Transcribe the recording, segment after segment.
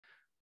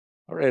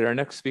All right, our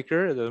next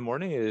speaker of the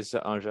morning is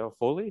Angel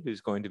Foley, who's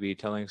going to be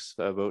telling us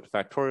about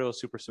factorial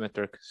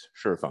supersymmetric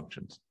Schur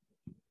functions.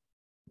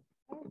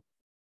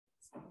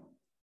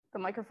 The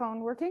microphone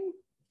working?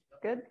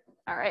 Good.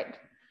 All right.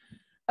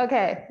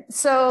 Okay,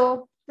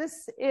 so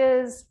this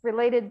is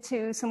related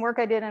to some work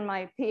I did in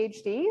my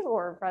PhD,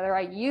 or rather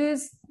I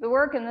used the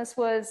work, and this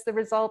was the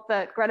result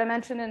that Greta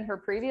mentioned in her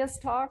previous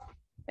talk,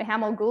 the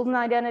Hamel-Goulden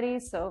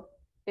identities. So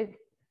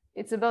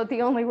it's about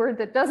the only word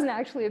that doesn't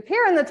actually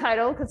appear in the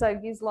title, because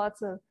I've used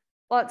lots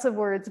of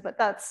words, but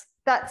that's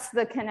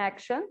the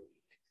connection.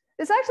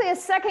 There's actually a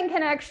second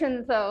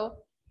connection, though,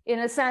 in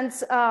a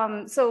sense.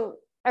 So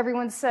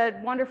everyone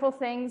said wonderful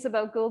things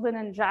about Goulden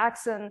and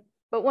Jackson,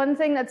 but one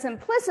thing that's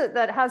implicit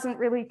that hasn't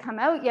really come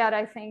out yet,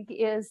 I think,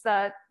 is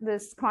that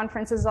this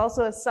conference is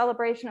also a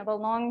celebration of a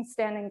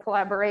long-standing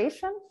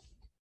collaboration.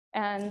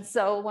 And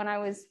so when I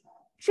was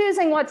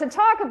choosing what to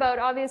talk about,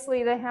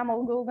 obviously the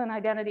Hamel-Goulden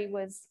identity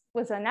was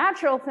a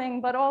natural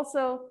thing, but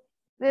also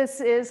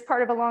this is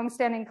part of a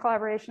long-standing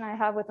collaboration I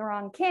have with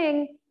Ron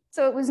King.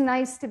 So it was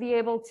nice to be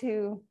able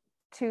to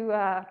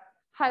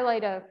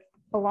highlight a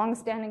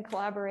long-standing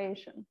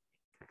collaboration.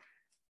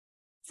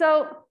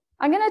 So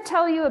I'm going to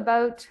tell you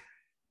about,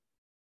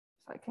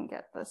 if I can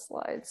get the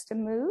slides to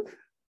move.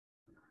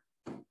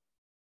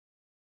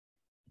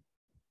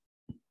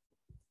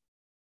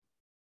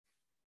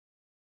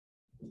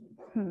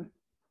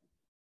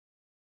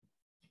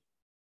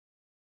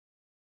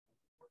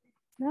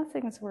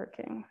 Nothing's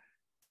working.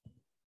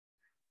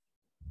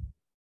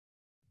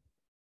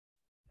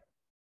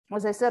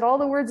 As I said, all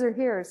the words are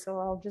here, so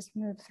I'll just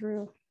move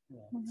through. Yeah,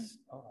 it's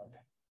odd.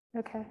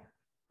 Okay.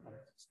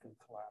 It's going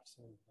to collapse.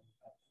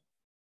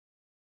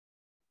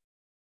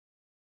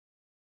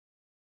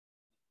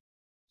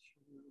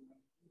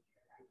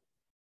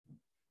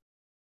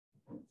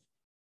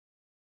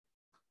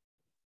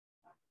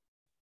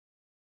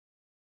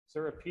 Is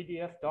there a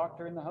PDF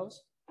doctor in the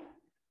house?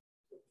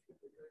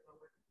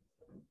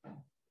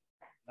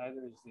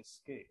 Neither is the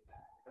escape.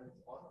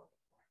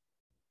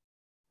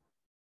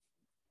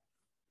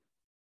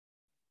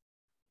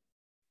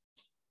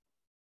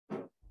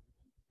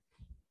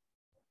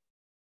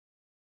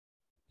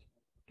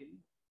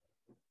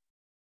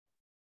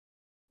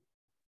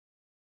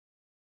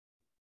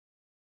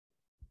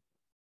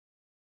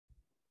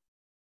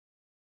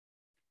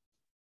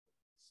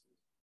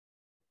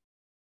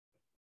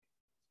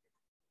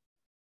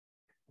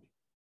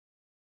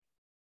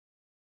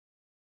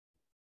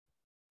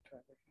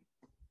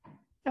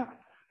 Oh,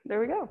 there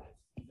we go.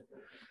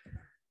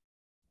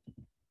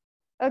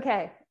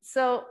 Okay,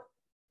 so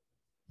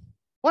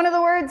one of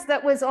the words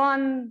that was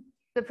on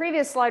the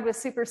previous slide was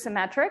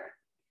supersymmetric.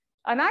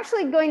 I'm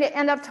actually going to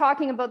end up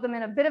talking about them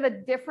in a bit of a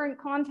different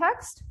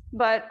context,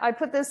 but I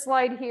put this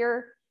slide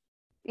here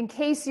in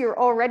case you're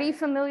already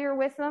familiar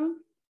with them.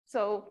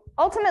 So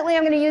ultimately,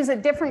 I'm going to use a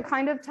different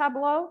kind of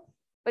tableau,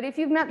 but if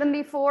you've met them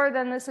before,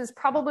 then this is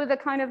probably the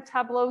kind of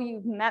tableau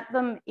you've met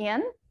them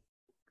in.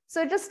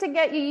 So just to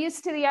get you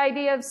used to the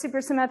idea of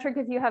supersymmetric,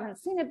 if you haven't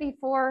seen it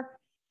before,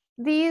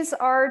 these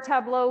are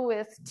tableau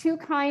with two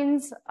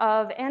kinds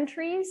of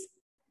entries.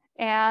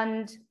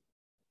 And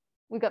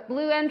we've got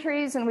blue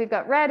entries and we've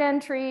got red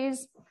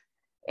entries.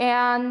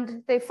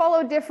 And they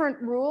follow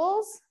different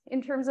rules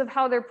in terms of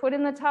how they're put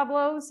in the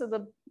tableau.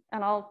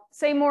 And I'll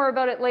say more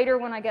about it later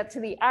when I get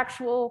to the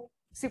actual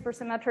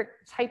supersymmetric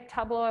type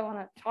tableau I want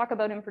to talk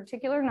about in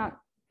particular, not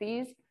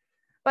these.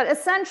 But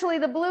essentially,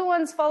 the blue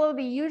ones follow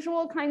the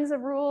usual kinds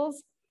of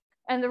rules,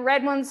 and the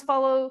red ones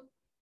follow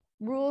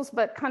rules,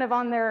 but kind of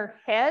on their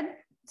head.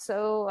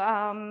 So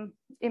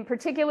in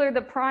particular,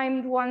 the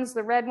primed ones,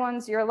 the red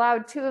ones, you're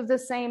allowed two of the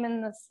same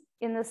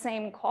in the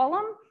same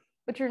column,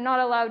 but you're not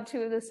allowed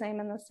two of the same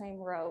in the same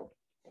row.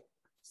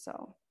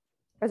 So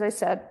as I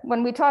said,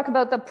 when we talk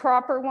about the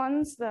proper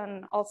ones,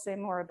 then I'll say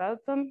more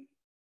about them.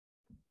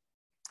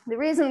 The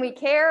reason we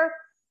care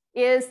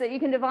is that you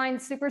can define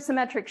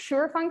supersymmetric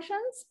Schur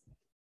functions.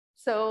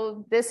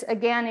 So this,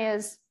 again,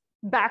 is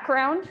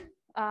background.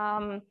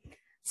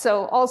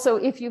 So also,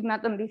 if you've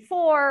met them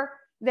before,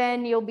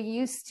 then you'll be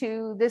used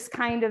to this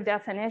kind of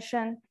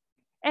definition.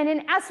 And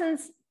in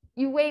essence,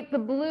 you weight the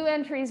blue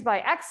entries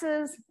by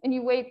x's, and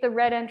you weight the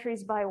red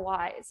entries by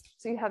y's.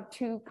 So you have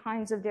two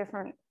kinds of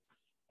different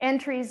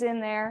entries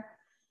in there.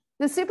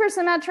 The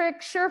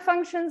supersymmetric Schur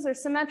functions are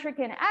symmetric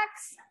in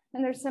x,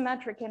 and they're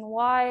symmetric in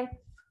y.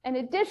 And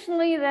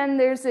additionally, then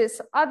there's this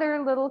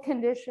other little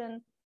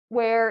condition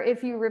where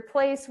if you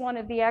replace one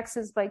of the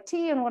x's by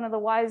t and one of the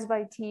y's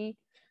by t,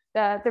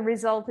 that the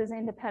result is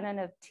independent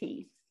of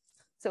t.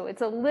 So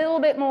it's a little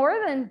bit more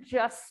than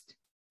just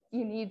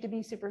you need to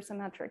be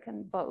supersymmetric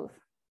in both.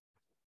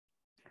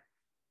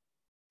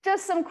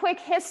 Just some quick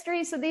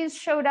history. So these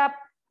showed up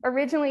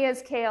originally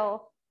as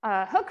Kale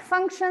hook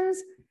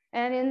functions,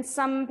 and in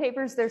some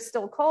papers they're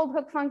still called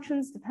hook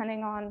functions,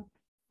 depending on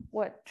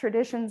what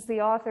traditions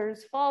the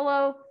authors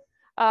follow.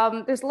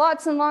 There's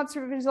lots and lots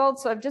of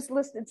results, so I've just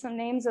listed some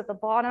names at the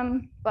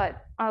bottom,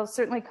 but I'll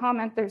certainly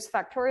comment. There's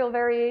factorial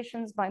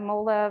variations by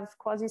Molev,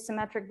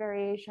 quasi-symmetric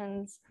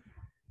variations,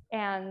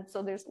 And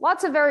so there's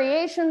lots of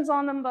variations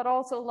on them, but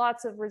also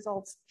lots of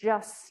results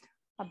just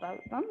about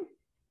them.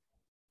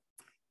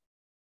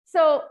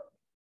 So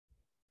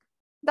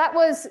that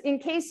was in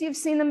case you've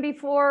seen them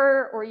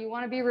before or you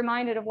want to be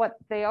reminded of what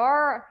they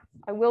are.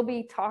 I will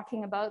be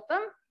talking about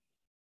them.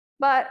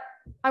 But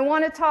I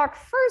want to talk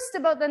first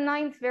about the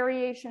 9th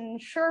variation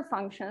Schur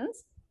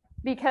functions,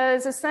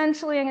 because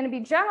essentially I'm going to be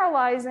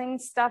generalizing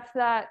stuff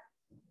that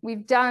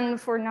we've done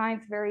for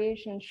 9th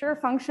variation Schur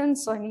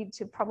functions. So I need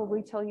to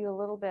probably tell you a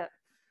little bit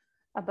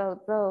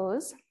about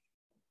those.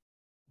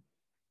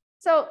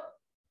 So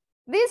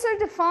these are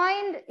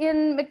defined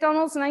in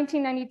McDonald's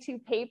 1992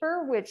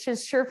 paper, which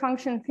is Schur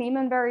function theme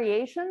and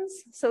variations.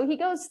 So he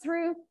goes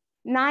through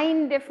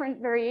 9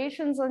 different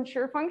variations on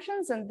Schur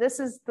functions, and this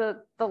is the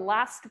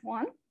last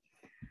one.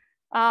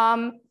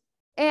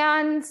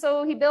 And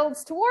so he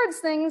builds towards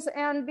things,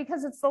 and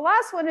because it's the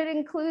last one, it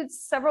includes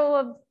several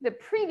of the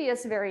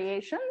previous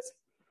variations.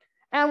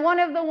 And one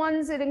of the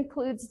ones it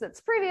includes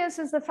that's previous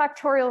is the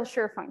factorial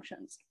Schur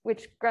functions,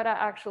 which Greta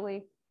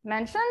actually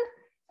mentioned,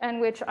 and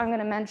which I'm going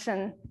to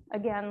mention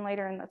again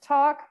later in the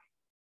talk.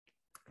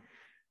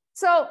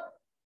 So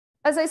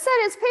as I said,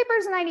 his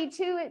paper's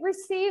 92. It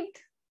received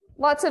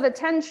lots of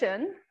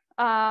attention,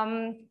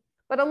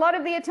 but a lot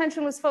of the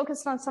attention was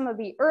focused on some of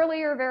the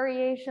earlier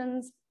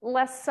variations,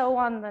 less so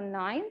on the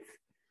 9th.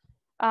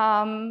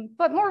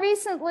 But more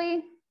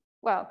recently,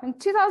 well, in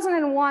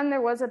 2001,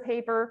 there was a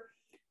paper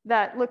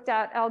that looked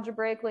at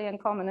algebraically and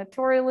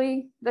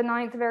combinatorially the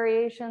 9th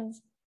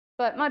variations.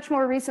 But much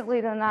more recently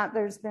than that,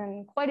 there's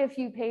been quite a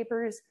few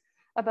papers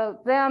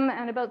about them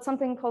and about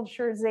something called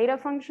Schur zeta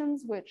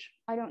functions, which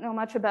I don't know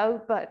much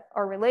about, but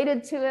are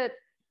related to it.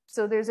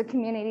 So there's a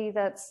community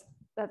that's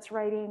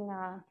writing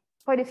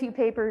quite a few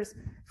papers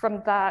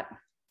from that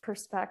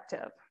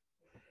perspective.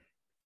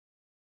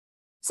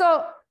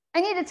 So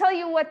I need to tell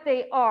you what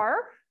they are.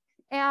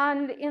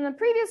 And in the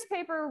previous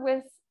paper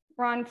with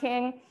Ron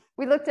King,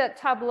 we looked at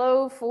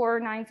tableau for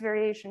 9th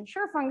variation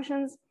Schur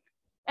functions.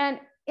 And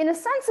in a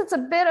sense, it's a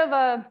bit of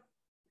a,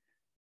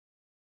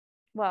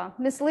 well,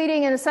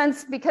 misleading in a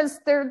sense because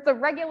they're the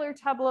regular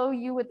tableau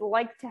you would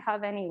like to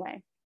have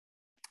anyway.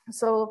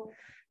 So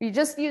you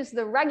just use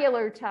the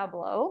regular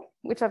tableau,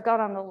 which I've got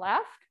on the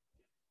left,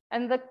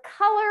 and the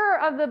color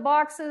of the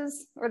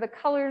boxes or the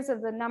colors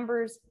of the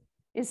numbers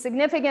is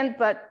significant,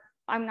 but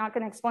I'm not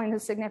going to explain the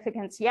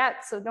significance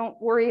yet, so don't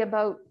worry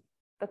about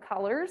the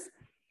colors.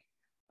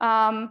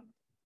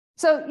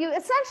 So you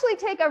essentially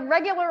take a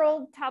regular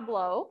old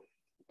tableau,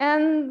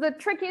 and the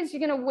trick is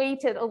you're going to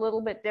weight it a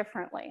little bit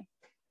differently.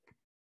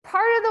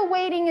 Part of the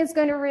weighting is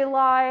going to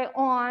rely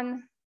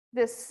on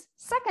this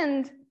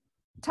second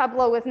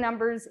tableau with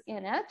numbers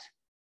in it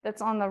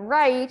that's on the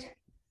right.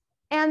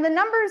 And the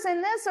numbers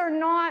in this are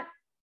not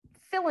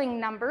filling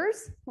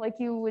numbers like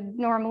you would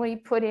normally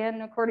put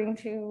in according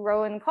to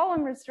row and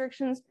column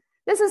restrictions.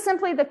 This is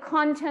simply the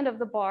content of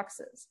the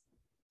boxes.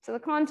 So the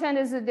content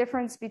is the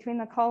difference between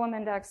the column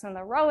index and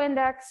the row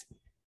index.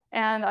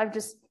 And I've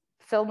just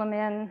filled them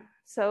in.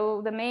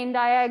 So the main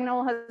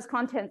diagonal has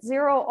content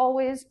 0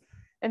 always.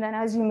 And then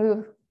as you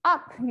move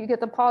up, you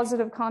get the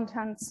positive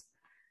contents.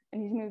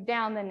 And you move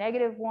down the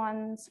negative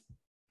ones.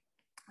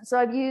 So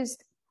I've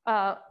used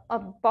a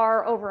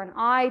bar over an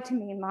I to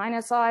mean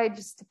minus I,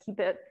 just to keep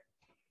it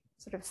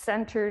sort of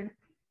centered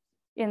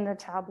in the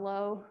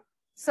tableau.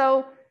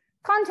 So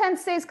content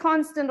stays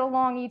constant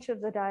along each of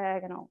the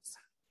diagonals.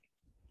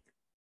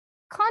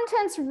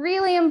 Content's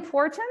really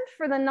important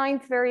for the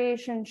 9th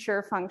variation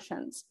Schur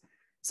functions.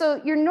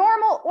 So your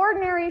normal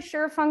ordinary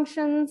Schur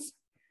functions,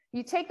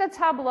 you take the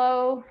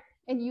tableau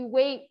and you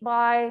weight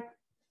by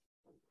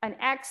an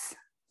X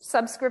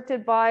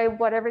subscripted by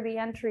whatever the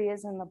entry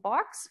is in the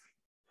box.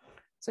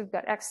 So we've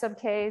got X sub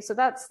K. So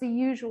that's the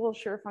usual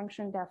Schur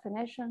function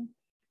definition.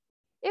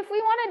 If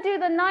we want to do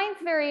the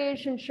 9th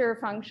variation Schur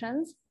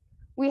functions,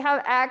 we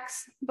have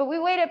X, but we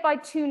weight it by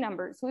 2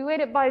 numbers. We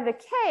weight it by the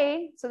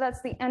K, so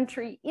that's the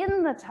entry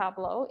in the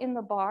tableau, in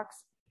the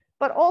box,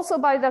 but also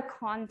by the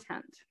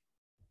content.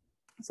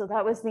 So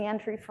that was the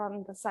entry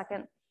from the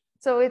second.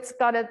 So it's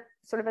got a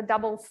sort of a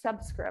double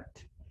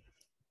subscript.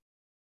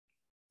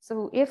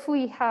 So if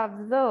we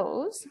have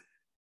those,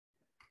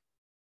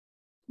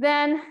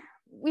 then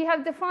we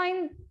have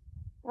defined,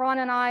 Ron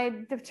and I,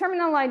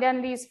 determinantal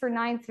identities for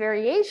 9th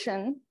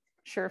variation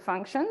Schur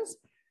functions,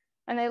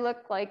 and they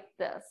look like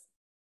this.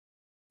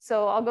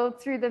 So I'll go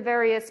through the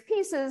various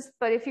pieces,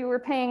 but if you were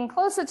paying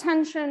close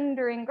attention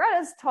during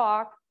Greta's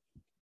talk,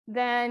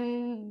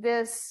 then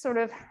this sort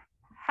of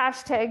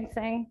hashtag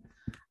thing,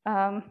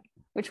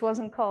 which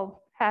wasn't called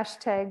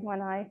hashtag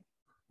when I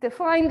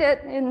defined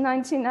it in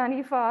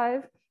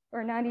 1995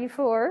 or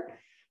 94,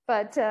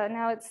 but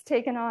now it's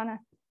taken on a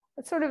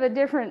sort of a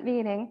different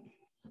meaning.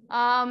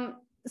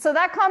 So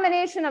that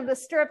combination of the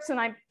strips, and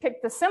I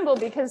picked the symbol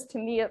because to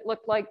me it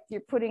looked like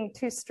you're putting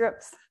 2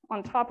 strips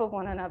on top of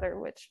one another,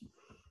 which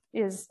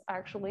is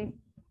actually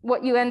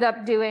what you end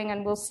up doing,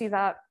 and we'll see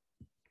that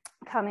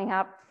coming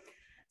up.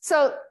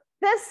 So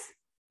this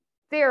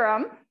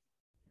theorem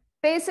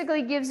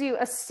basically gives you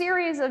a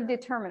series of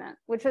determinant,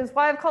 which is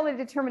why I've called it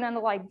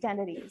determinantal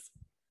identities.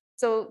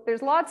 So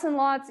there's lots and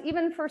lots,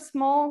 even for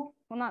small,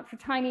 well, not for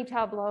tiny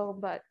tableau,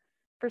 but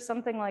for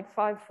something like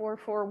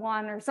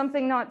 5441 or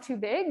something not too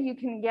big, you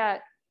can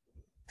get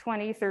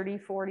 20, 30,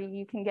 40,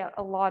 you can get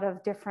a lot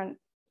of different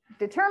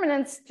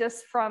determinants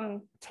just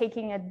from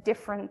taking a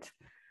different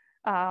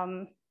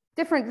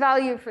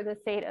value for the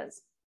thetas.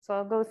 So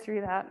I'll go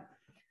through that.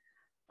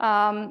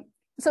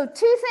 So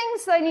two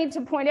things I need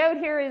to point out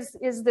here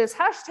is this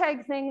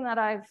hashtag thing that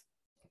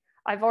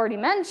I've already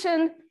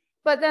mentioned,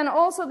 but then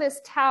also this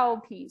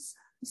tau piece.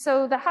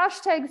 So the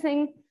hashtag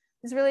thing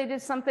is related to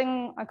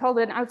something I called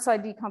an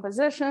outside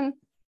decomposition.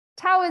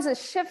 Tau is a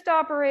shift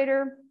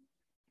operator.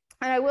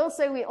 And I will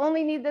say we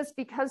only need this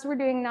because we're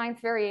doing 9th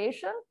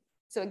variation.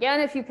 So again,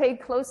 if you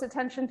paid close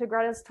attention to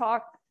Greta's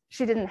talk,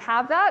 she didn't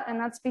have that. And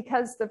that's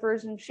because the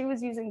version she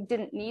was using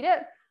didn't need it,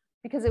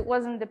 because it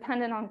wasn't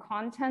dependent on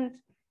content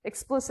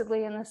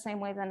explicitly in the same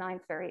way the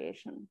 9th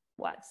variation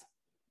was.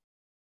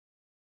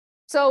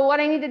 So what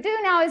I need to do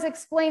now is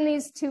explain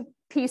these two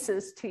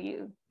pieces to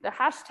you, the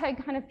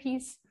hashtag kind of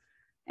piece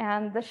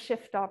and the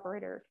shift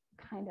operator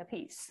kind of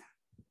piece.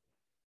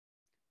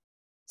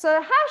 So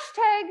the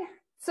hashtag,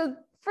 so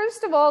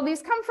first of all,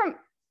 these come from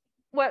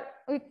what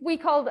we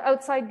called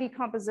outside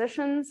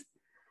decompositions.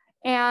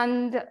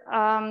 And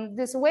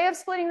there's a way of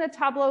splitting the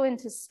tableau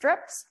into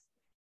strips.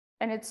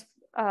 And it's,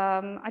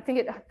 I think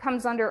it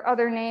comes under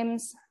other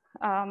names,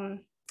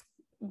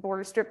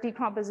 border strip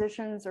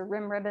decompositions or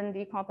rim ribbon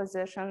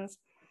decompositions.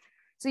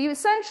 So you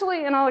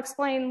essentially, and I'll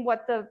explain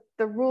what the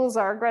rules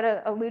are,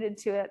 Greta alluded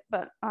to it,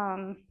 but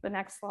the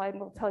next slide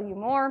will tell you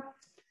more.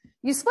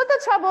 You split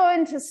the tableau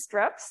into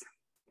strips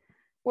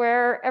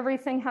where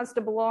everything has to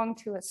belong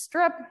to a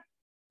strip.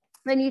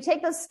 Then you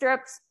take the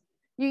strips,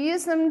 you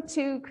use them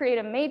to create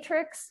a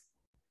matrix.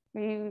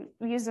 You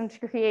use them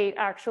to create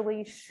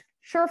actually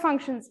Schur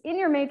functions in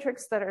your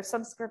matrix that are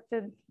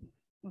subscripted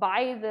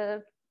by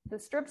the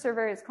strips or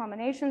various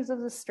combinations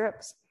of the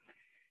strips.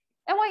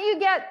 And what you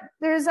get,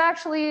 there's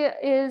actually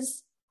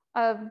is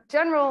a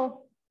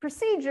general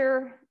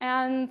procedure,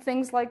 and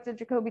things like the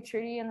Jacobi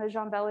treaty and the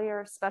Jambelli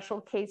are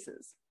special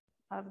cases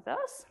of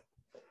this.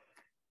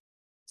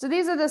 So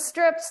these are the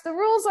strips. The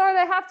rules are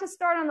they have to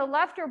start on the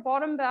left or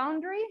bottom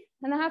boundary,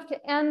 and they have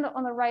to end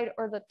on the right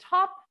or the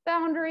top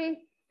boundary.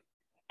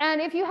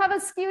 And if you have a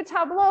skew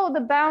tableau,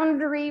 the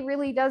boundary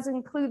really does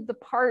include the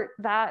part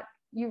that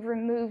you've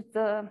removed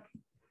the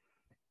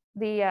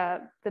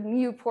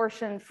mu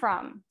portion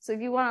from. So if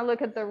you want to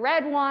look at the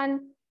red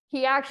one,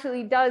 he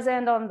actually does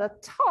end on the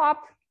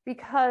top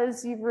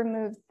because you've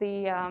removed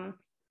the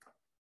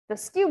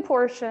skew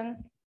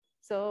portion.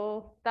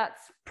 So that's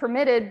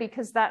permitted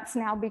because that's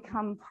now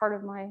become part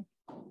of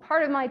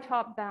my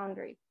top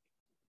boundary.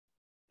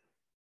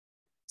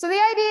 So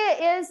the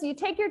idea is you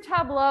take your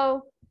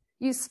tableau,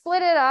 you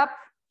split it up,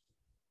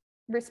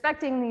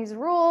 respecting these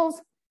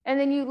rules, and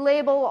then you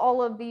label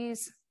all of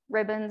these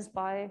ribbons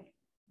by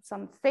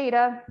some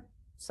theta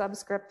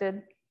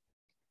subscripted.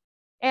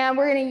 And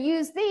we're going to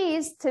use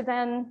these to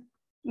then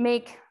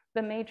make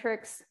the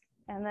matrix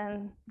and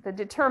then the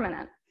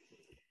determinant.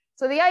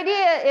 So the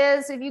idea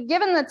is if you've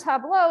given the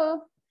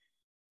tableau,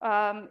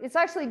 it's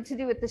actually to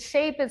do with the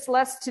shape. It's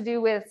less to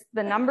do with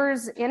the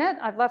numbers in it.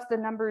 I've left the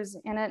numbers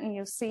in it, and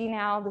you'll see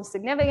now the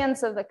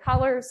significance of the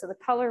color. So the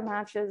color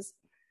matches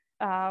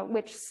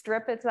which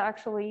strip it's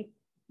actually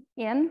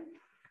in.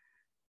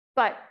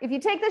 But if you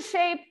take the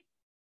shape,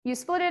 you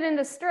split it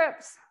into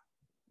strips.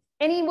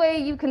 Any way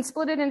you can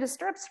split it into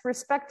strips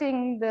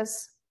respecting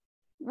this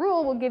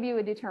rule will give you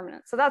a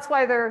determinant. So that's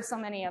why there are so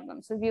many of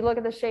them. So if you look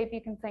at the shape,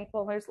 you can think,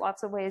 well, there's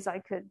lots of ways I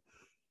could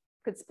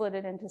split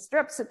it into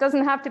strips. It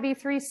doesn't have to be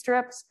 3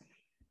 strips.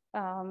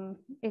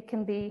 It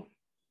can be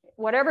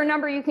whatever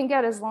number you can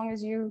get as long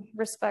as you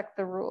respect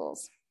the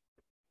rules.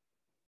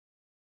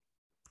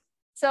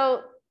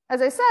 So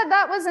as I said,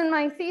 that was in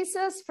my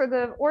thesis for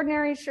the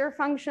ordinary Schur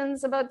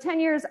functions. About 10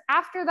 years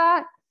after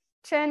that,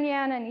 Chen,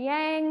 Yan, and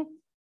Yang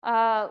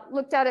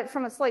looked at it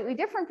from a slightly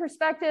different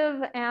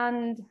perspective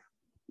and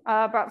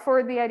brought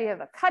forward the idea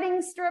of a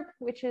cutting strip,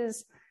 which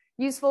is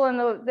useful.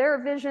 And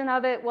their vision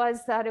of it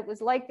was that it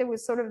was like there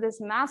was sort of this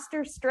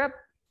master strip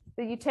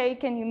that you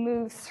take and you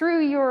move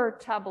through your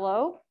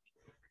tableau.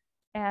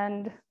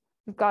 And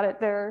you've got it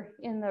there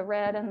in the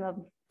red and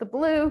the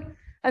blue.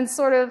 And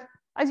sort of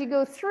as you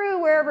go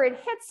through, wherever it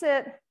hits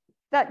it,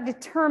 that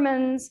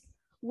determines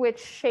which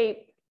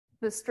shape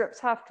the strips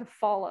have to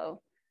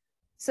follow.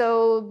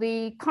 So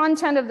the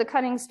content of the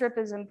cutting strip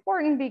is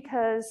important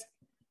because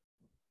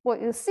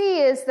what you'll see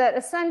is that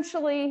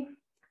essentially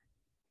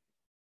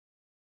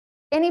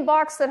any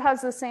box that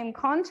has the same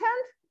content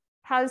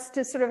has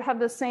to sort of have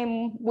the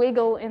same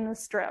wiggle in the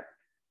strip.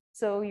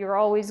 So you're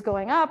always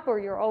going up or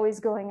you're always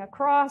going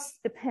across,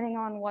 depending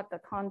on what the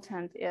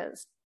content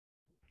is.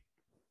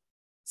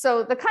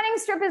 So the cutting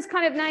strip is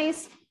kind of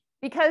nice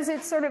because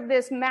it's sort of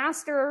this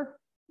master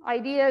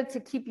idea to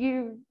keep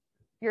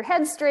your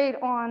head straight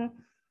on,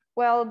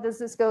 well, does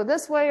this go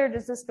this way or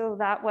does this go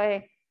that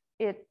way?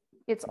 It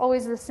it's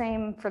always the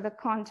same for the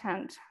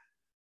content,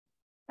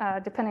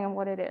 depending on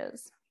what it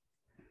is.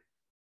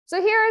 So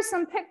here are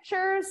some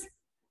pictures.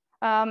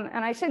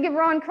 And I should give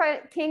Ron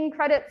King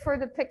credit for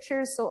the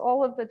pictures. So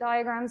all of the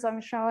diagrams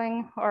I'm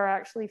showing are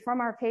actually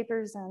from our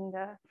papers, and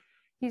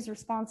he's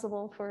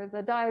responsible for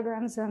the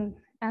diagrams and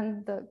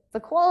the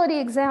quality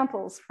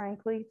examples,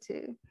 frankly,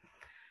 too.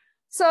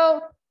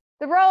 So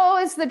the row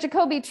is the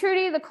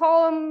Jacobi-Trudi, the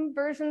column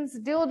versions,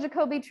 dual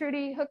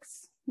Jacobi-Trudi,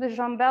 Hooks, the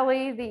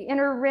Jambelli. The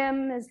inner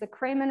rim is the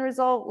Cramen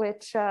result,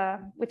 which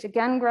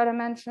again, Greta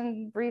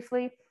mentioned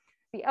briefly.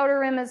 The outer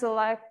rim is the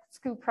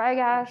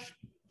Lascu-Pragash.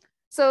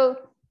 So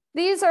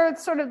these are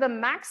sort of the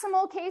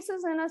maximal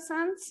cases in a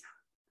sense.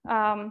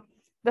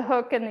 The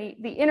hook and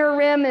the inner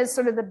rim is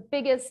sort of the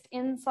biggest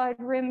inside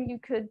rim you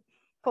could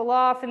pull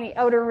off, and the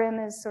outer rim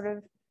is sort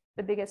of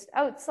the biggest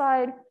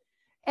outside.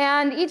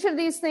 And each of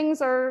these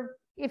things are,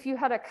 if you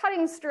had a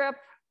cutting strip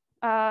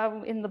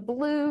in the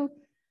blue,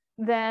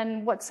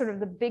 then what's sort of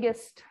the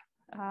biggest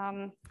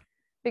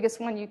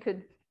one you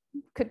could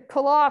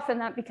pull off, and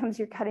that becomes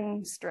your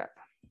cutting strip.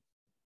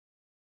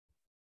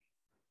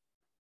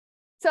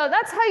 So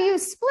that's how you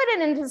split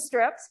it into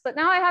strips, but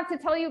now I have to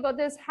tell you about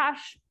this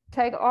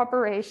hashtag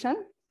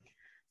operation.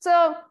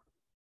 So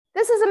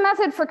this is a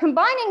method for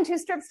combining two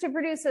strips to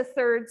produce a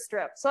third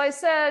strip. So I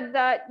said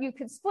that you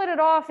could split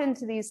it off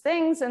into these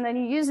things, and then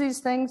you use these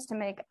things to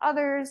make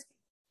others.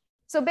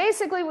 So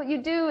basically what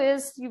you do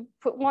is you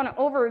put one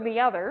over the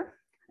other,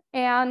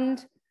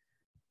 and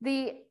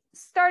the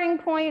starting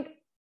point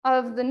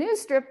of the new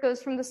strip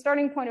goes from the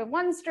starting point of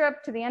one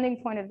strip to the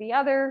ending point of the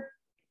other,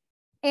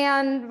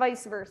 and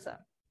vice versa.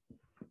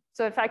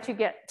 So in fact, you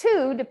get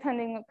two,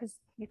 depending, because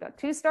you've got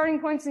two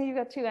starting points and you've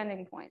got two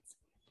ending points.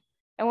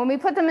 And when we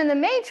put them in the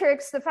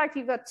matrix, the fact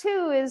you've got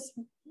two is,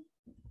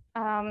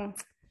 I was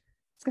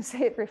going to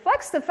say it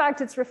reflects the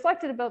fact it's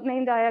reflected about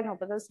main diagonal,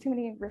 but there's too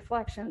many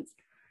reflections.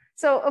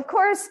 So of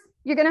course,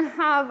 you're going to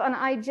have an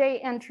ij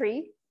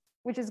entry,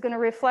 which is going to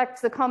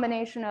reflect the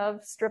combination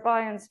of strip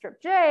I and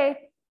strip j,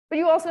 but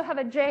you also have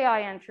a ji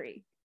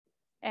entry.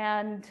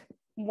 And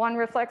one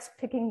reflects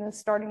picking the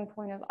starting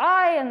point of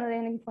I and the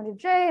ending point of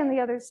j, and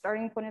the other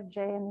starting point of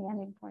j and the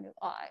ending point of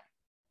I.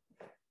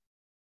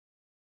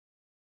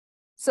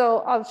 So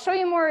I'll show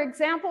you more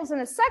examples in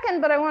a second,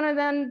 but I want to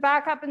then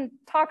back up and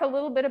talk a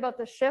little bit about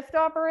the shift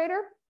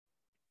operator.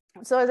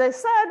 So as I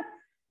said,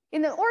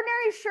 in the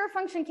ordinary Schur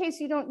function case,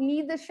 you don't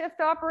need the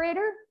shift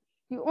operator.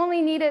 You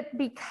only need it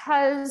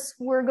because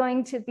we're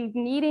going to be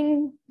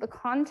needing the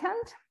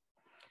content.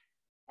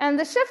 And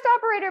the shift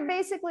operator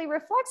basically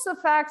reflects the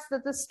fact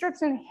that the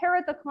strips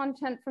inherit the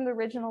content from the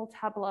original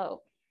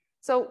tableau.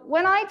 So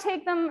when I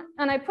take them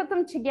and I put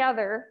them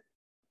together,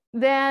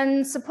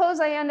 then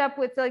suppose I end up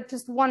with like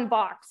just one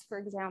box, for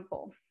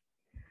example.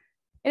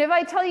 And if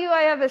I tell you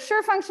I have a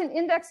Schur function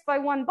indexed by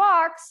one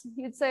box,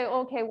 you'd say,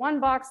 okay,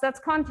 one box, that's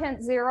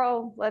content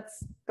 0.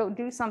 Let's go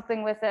do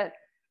something with it.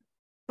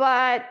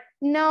 But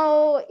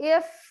no,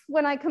 if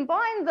when I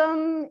combine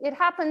them, it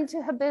happened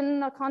to have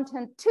been a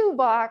content 2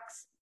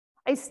 box,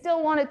 I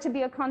still want it to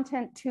be a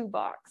content 2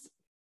 box,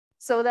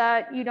 so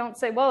that you don't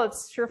say, well,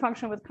 it's Schur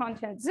function with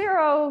content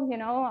 0, you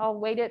know, I'll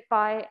weight it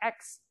by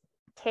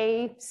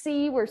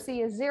xk(c), where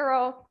c is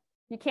 0.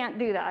 You can't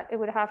do that. It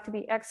would have to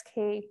be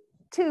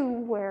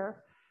xk2,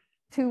 where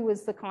 2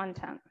 was the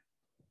content.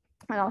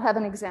 And I'll have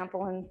an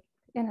example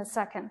in a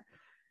second.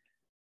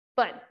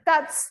 But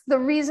that's the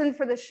reason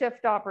for the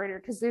shift operator,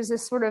 because there's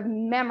this sort of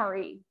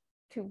memory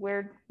to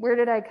where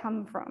did I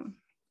come from?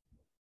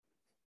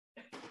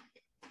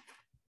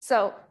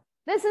 So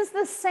this is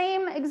the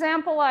same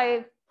example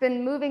I've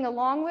been moving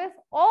along with.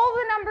 All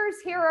the numbers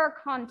here are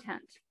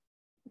content.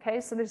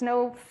 Okay, so there's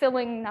no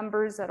filling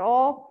numbers at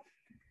all.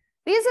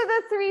 These are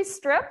the 3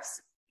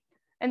 strips,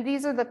 and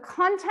these are the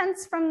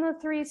contents from the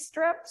 3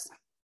 strips.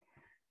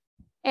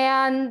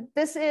 And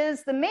this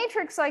is the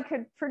matrix I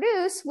could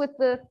produce with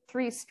the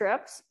 3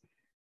 strips.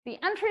 The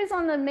entries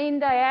on the main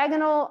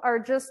diagonal are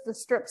just the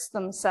strips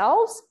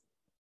themselves.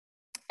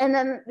 And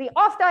then the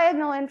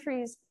off-diagonal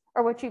entries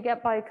are what you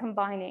get by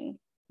combining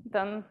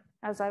them,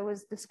 as I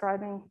was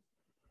describing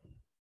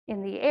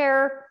in the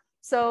air.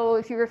 So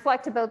if you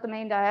reflect about the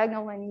main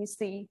diagonal, and you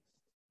see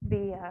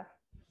the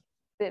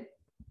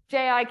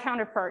ji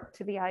counterpart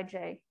to the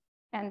ij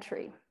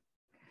entry.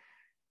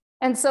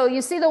 And so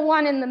you see the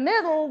one in the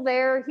middle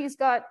there, he's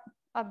got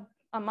a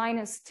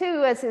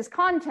 -2 as his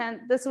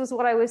content. This was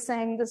what I was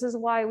saying. This is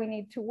why we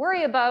need to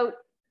worry about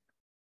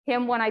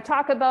him when I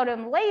talk about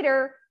him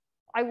later.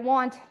 I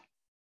want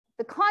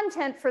the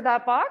content for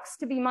that box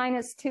to be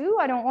 -2.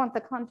 I don't want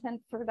the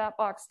content for that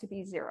box to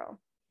be 0.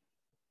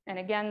 And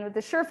again, with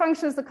the Schur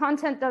functions, the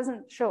content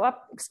doesn't show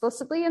up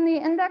explicitly in the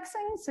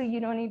indexing, so you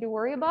don't need to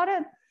worry about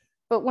it.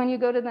 But when you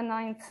go to the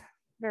 9th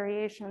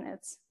variation,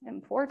 it's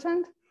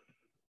important.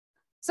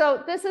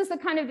 So this is the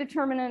kind of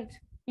determinant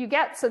you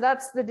get. So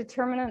that's the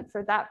determinant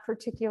for that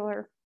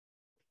particular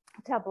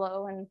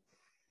tableau. And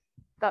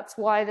that's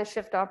why the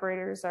shift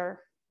operators are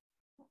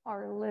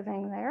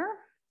living there.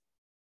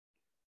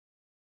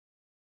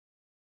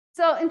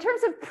 So in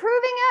terms of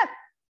proving it,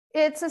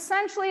 It's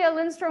essentially a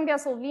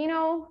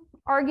Lindstrom-Gesell-Vino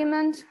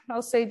argument.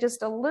 I'll say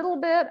just a little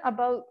bit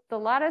about the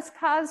lattice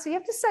paths. So you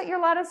have to set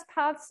your lattice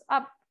paths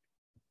up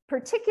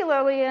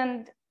particularly,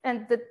 and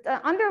the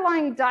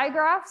underlying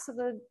digraph,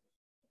 so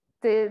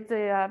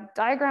the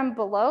diagram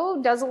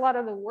below does a lot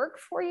of the work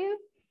for you.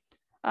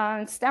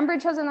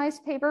 Stembridge has a nice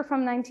paper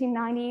from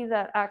 1990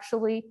 that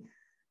actually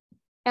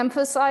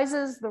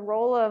emphasizes the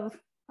role of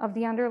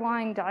the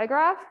underlying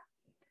digraph.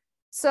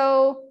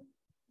 So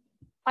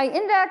I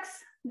index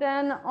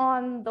then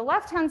on the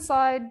left-hand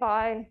side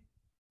by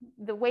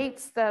the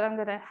weights that I'm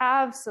going to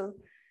have. So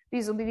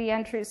these will be the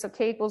entries. So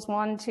k equals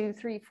 1, 2,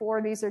 3,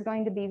 4. These are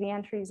going to be the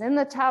entries in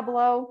the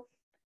tableau.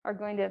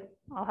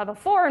 I'll have a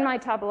 4 in my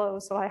tableau.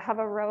 So I have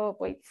a row of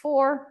weight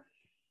 4.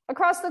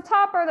 Across the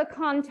top are the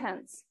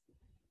contents.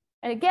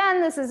 And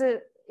again, this is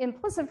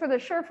implicit for the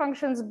Schur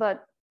functions,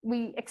 but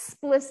we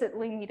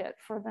explicitly need it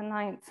for the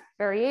 9th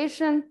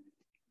variation.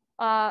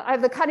 I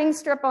have the cutting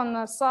strip on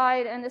the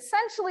side, and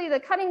essentially the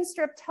cutting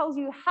strip tells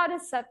you how to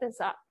set this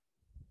up.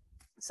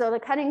 So the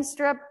cutting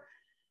strip,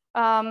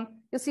 you'll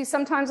see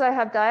sometimes I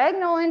have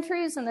diagonal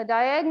entries, and the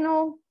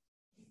diagonal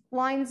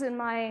lines in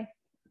my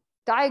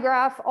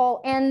digraph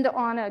all end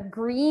on a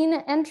green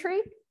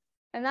entry.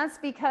 And that's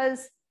because,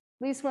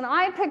 at least when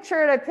I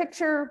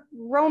picture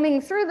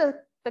roaming through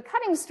the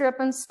cutting strip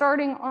and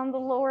starting on the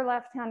lower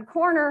left-hand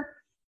corner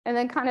and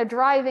then kind of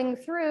driving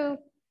through.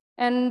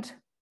 And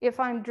if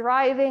I'm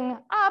driving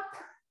up,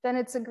 then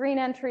it's a green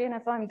entry. And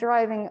if I'm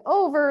driving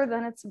over,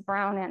 then it's a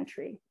brown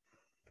entry.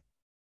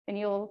 And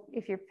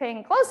if you're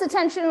paying close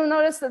attention, you'll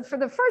notice that for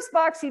the first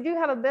box, you do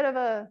have a bit of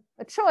a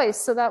choice.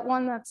 So that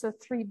one that's a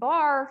 3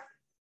 bar,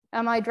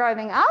 am I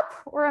driving up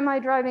or am I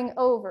driving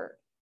over?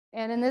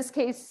 And in this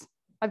case,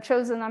 I've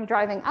chosen I'm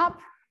driving up,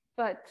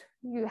 but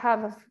you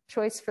have a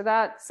choice for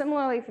that.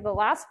 Similarly for the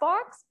last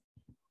box,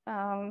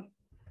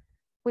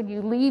 when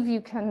you leave,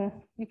 you can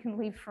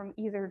leave from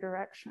either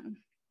direction.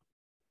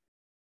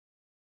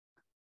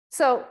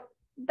 So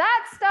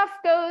that stuff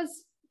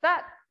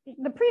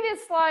the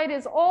previous slide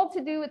is all to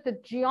do with the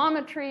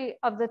geometry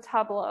of the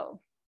tableau.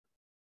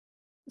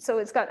 So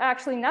it's got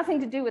actually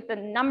nothing to do with the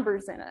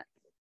numbers in it.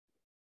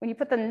 When you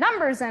put the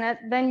numbers in it,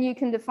 then you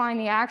can define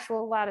the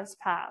actual lattice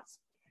paths.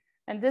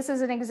 And this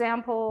is an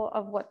example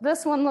of what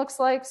this one looks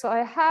like. So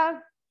I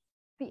have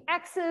the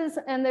x's,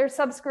 and they're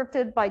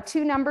subscripted by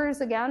 2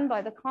 numbers, again,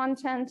 by the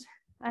content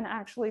and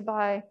actually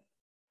by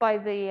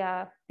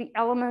the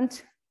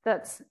element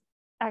that's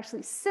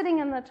actually sitting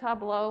in the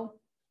tableau.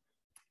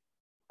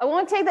 I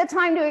won't take the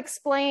time to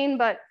explain,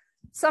 but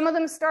some of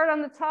them start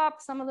on the top,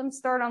 some of them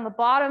start on the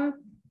bottom,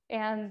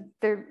 and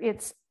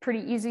it's pretty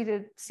easy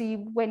to see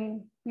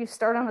when you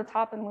start on the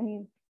top and when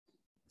you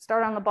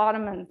start on the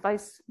bottom, and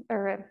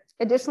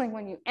additionally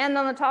when you end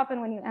on the top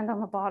and when you end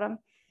on the bottom.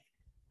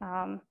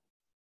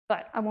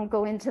 But I won't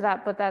go into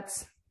that, but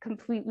that's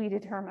completely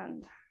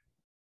determined.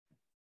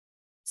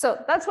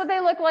 So that's what they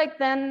look like.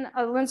 Then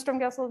a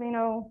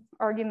Lindstrom-Gesell-Vino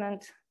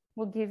argument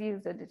will give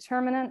you the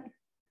determinant.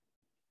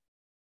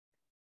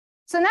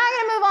 So now I'm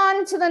going to move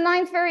on to the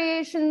 9th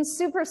variation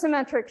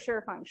supersymmetric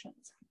Schur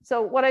functions.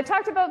 So what I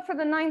talked about for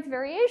the 9th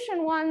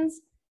variation ones,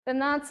 then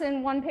that's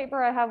in one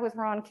paper I have with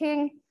Ron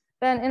King.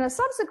 Then in a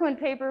subsequent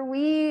paper,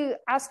 we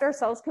asked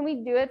ourselves, can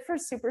we do it for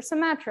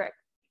supersymmetric?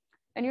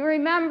 And you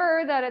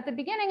remember that at the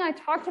beginning, I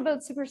talked about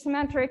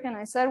supersymmetric, and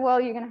I said, well,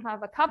 you're going to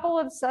have a couple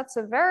of sets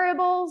of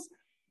variables.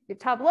 Your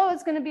tableau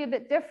is going to be a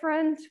bit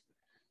different.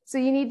 So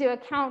you need to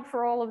account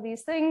for all of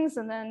these things,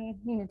 and then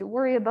you need to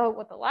worry about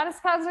what the lattice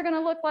paths are going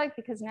to look like,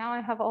 because now I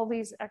have all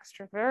these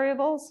extra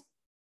variables.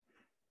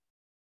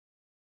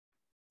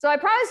 So I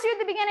promised you at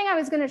the beginning I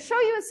was going to show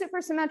you a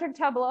supersymmetric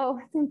tableau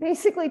and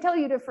basically tell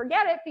you to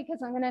forget it, because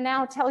I'm going to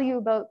now tell you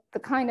about the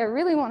kind I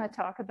really want to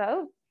talk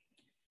about.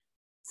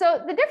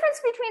 So the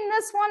difference between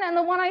this one and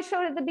the one I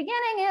showed at the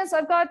beginning is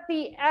I've got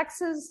the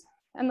x's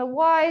and the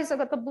y's, I've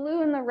got the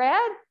blue and the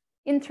red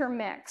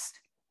intermixed.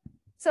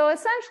 So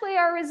essentially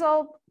our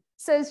result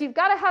says you've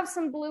got to have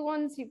some blue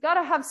ones, you've got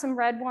to have some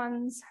red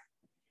ones,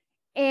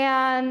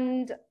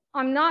 and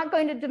I'm not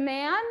going to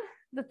demand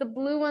that the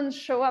blue ones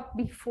show up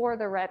before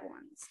the red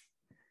ones.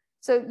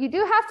 So you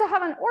do have to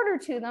have an order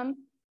to them,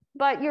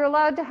 but you're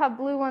allowed to have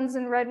blue ones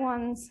and red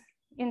ones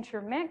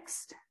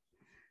intermixed.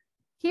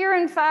 Here,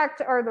 in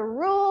fact, are the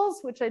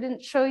rules, which I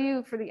didn't show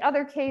you for the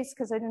other case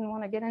because I didn't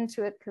want to get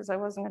into it because I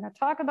wasn't going to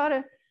talk about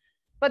it.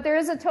 But there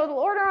is a total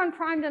order on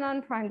primed and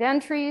unprimed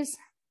entries.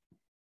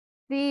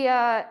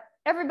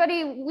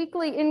 Everybody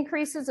weakly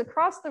increases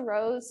across the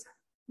rows,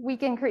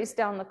 weak increase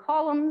down the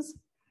columns.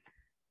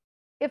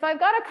 If I've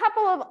got a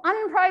couple of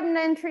unprimed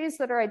entries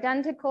that are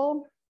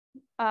identical,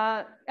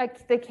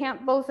 they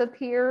can't both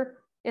appear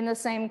in the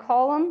same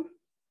column.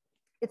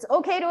 It's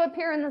okay to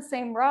appear in the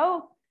same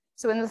row.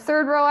 So in the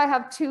 3rd row, I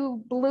have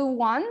 2 blue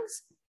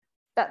ones.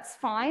 That's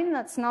fine,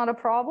 that's not a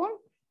problem.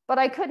 But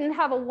I couldn't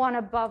have a 1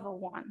 above a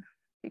 1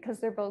 because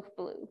they're both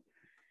blue.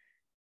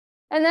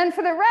 And then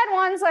for the red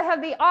ones, I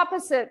have the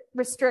opposite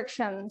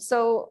restriction.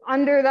 So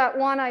under that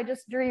one I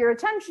just drew your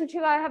attention to,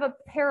 I have a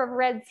pair of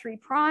red 3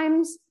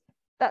 primes.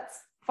 That's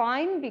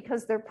fine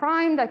because they're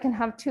primed. I can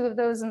have two of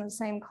those in the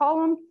same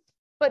column,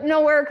 but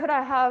nowhere could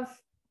I have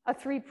a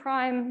 3'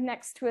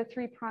 next to a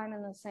 3'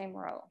 in the same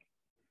row.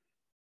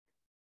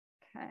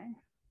 Okay.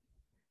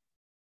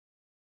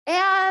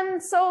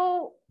 And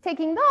so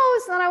taking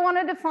those, then I want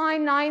to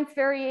define 9th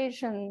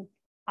variation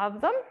of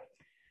them.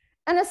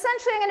 And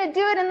essentially, I'm going to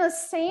do it in the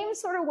same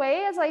sort of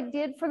way as I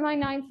did for my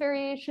 9th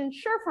variation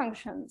Schur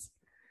functions.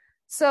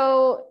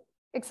 So,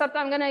 except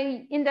I'm going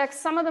to index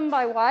some of them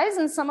by y's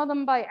and some of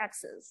them by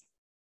x's.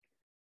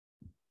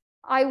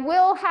 I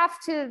will have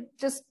to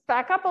just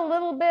back up a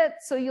little bit.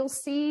 So you'll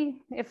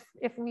see if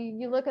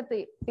you look at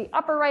the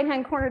upper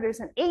right-hand corner, there's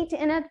an 8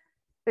 in it.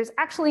 There's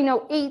actually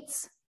no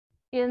 8s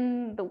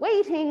in the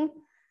weighting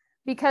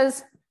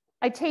because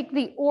I take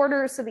the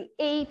order. So the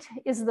 8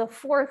 is the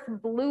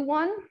 4th blue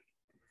one.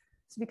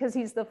 So because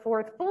he's the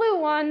 4th blue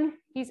one,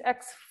 he's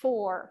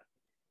x4.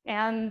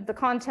 And the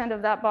content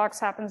of that box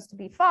happens to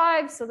be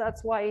 5. So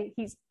that's why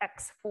he's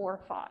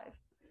x4, 5.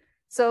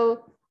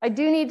 So I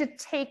do need to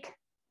take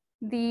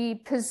the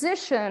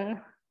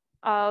position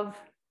of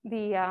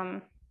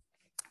the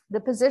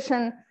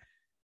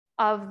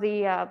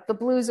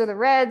blues or the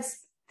reds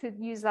to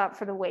use that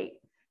for the weight.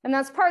 And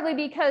that's partly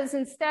because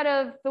instead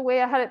of the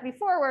way I had it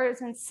before, where I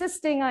was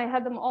insisting I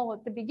had them all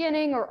at the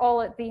beginning or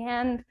all at the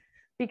end,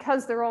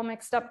 because they're all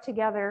mixed up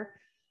together,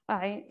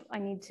 I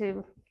need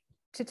to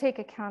take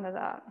account of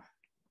that.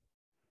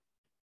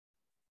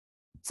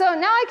 So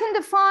now I can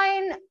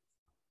define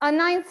a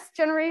 9th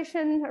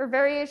generation or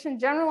variation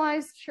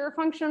generalized Schur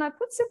function. I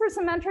put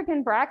supersymmetric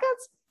in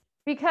brackets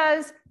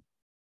because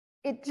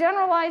it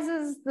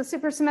generalizes the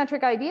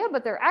supersymmetric idea,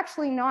 but they're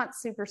actually not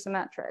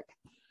supersymmetric.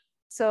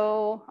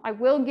 So I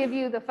will give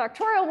you the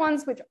factorial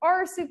ones, which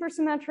are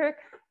supersymmetric,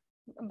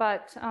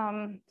 but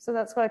so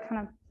that's why I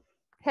kind of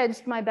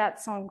hedged my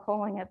bets on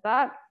calling it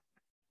that.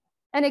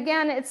 And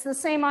again, it's the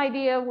same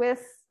idea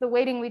with the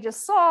weighting we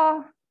just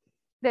saw.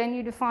 Then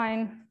you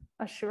define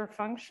a Schur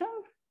function.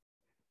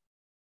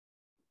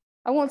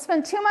 I won't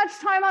spend too much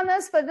time on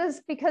this, but this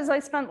is because I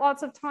spent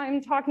lots of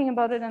time talking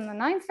about it in the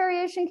 9th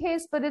variation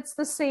case, but it's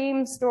the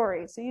same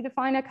story. So you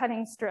define a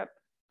cutting strip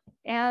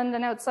and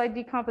an outside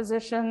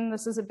decomposition.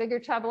 This is a bigger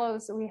tableau,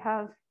 so we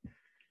have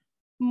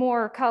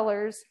more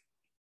colors.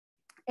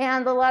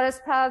 And the lattice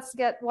paths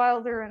get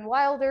wilder and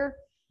wilder.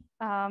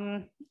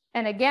 And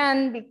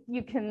again,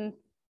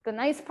 the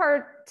nice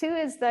part too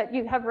is that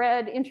you have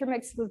red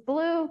intermixed with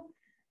blue,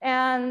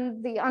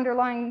 and the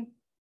underlying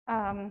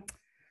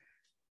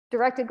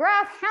directed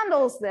graph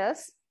handles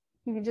this.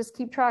 You can just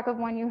keep track of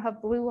when you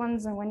have blue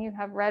ones and when you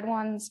have red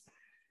ones.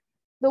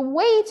 The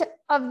weight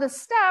of the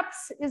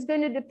steps is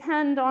going to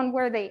depend on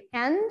where they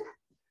end.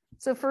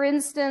 So for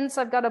instance,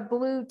 I've got a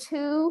blue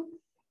 2.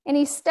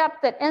 Any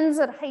step that ends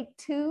at height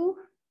 2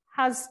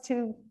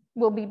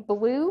 will be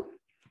blue.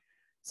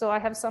 So I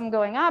have some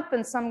going up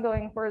and some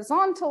going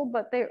horizontal,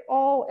 but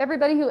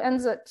everybody who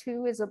ends at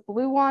 2 is a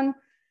blue one.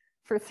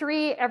 For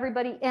 3,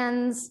 everybody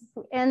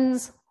who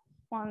ends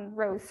on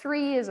row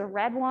 3 is a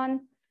red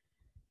one.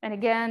 And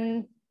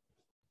again,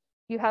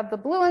 you have the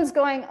blue ones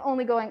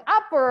only going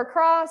up or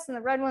across, and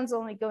the red ones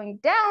only going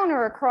down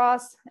or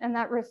across. And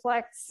that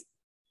reflects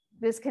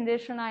this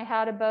condition I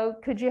had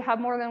about, could you have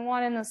more than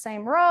one in the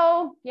same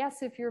row?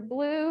 Yes, if you're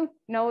blue.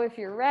 No, if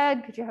you're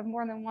red. Could you have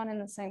more than one in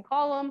the same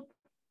column?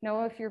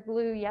 No, if you're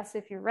blue. Yes,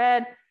 if you're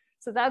red.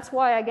 So that's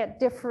why I get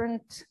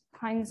different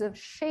kinds of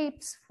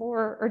shapes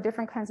or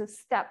different kinds of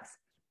steps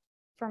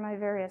for my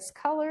various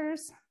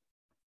colors.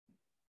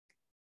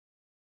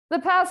 The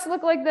paths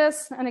look like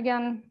this. And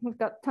again, we've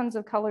got tons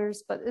of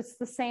colors, but it's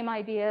the same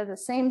idea, the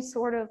same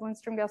sort of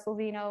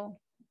Lindstrom-Gesselvino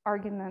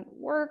argument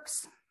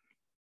works.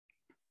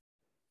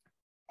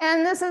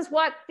 And this is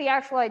what the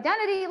actual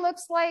identity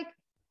looks like.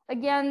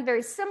 Again,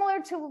 very similar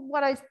to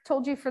what I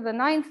told you for the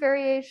 9th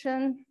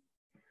variation.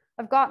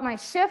 I've got my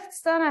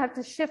shifts then. I have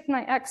to shift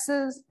my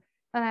x's,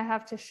 and I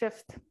have to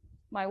shift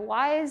my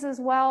y's as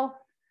well.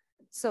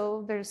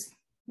 So there's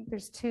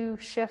 2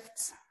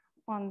 shifts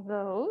on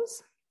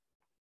those.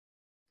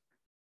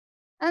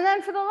 And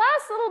then for the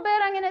last little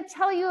bit, I'm going to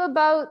tell you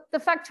about the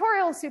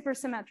factorial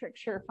supersymmetric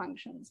Schur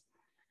functions.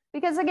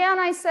 Because again,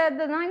 I said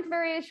the 9th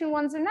variation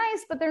ones are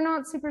nice, but they're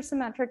not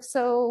supersymmetric.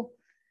 So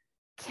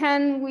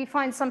can we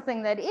find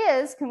something that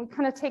is? Can we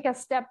kind of take a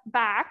step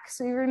back?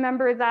 So you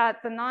remember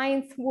that the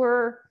 9th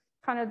were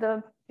kind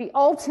of the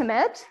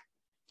ultimate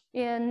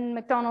in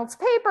McDonald's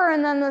paper,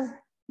 and then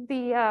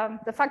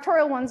the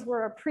factorial ones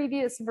were a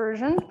previous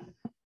version.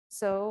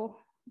 So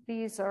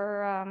these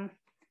are,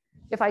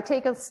 if I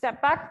take a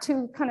step back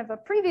to kind of a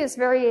previous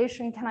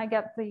variation, can I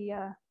get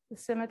the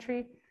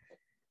symmetry?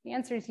 The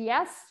answer is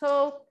yes.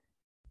 So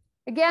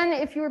again,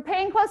 if you were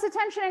paying close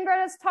attention in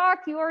Greta's talk,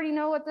 you already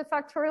know what the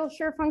factorial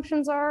Schur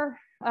functions are.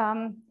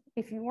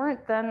 If you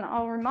weren't, then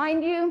I'll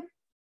remind you.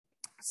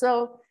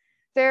 So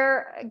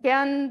they're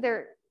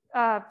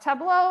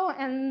tableau,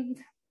 and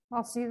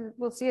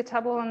we'll see a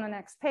tableau on the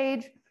next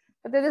page.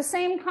 But they're the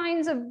same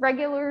kinds of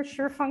regular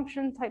Schur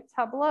function type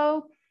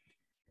tableau,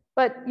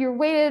 but you're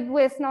weighted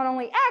with not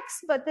only x,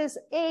 but this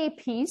a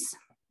piece.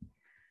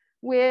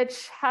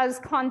 which has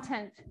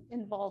content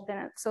involved in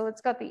it. So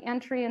it's got the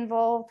entry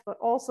involved, but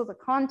also the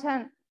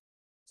content.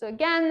 So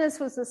again, this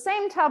was the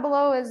same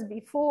tableau as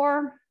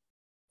before.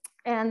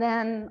 And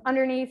then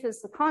underneath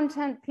is the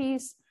content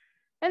piece.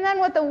 And then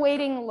what the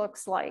weighting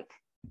looks like,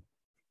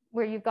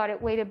 where you've got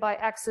it weighted by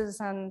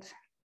X's and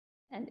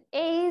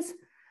A's.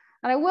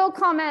 And I will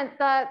comment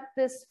that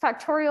this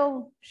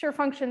factorial Schur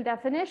function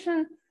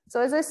definition, so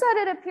as I said,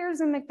 it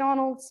appears in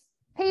McDonald's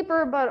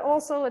paper, but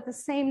also at the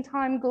same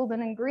time,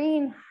 Goulden and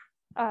Green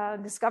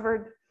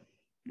discovered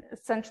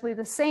essentially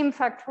the same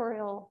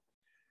factorial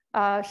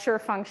Schur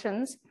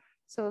functions.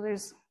 So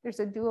there's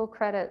a dual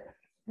credit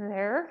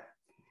there.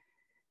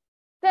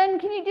 Then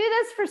can you do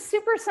this for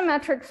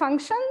supersymmetric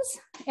functions?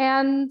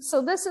 And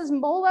so this is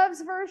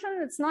Molev's version.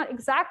 It's not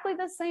exactly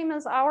the same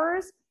as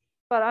ours,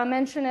 but I'll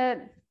mention it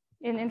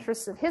in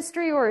interest of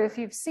history, or if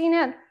you've seen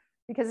it,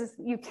 because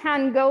you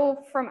can go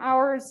from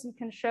ours. You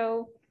can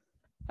show,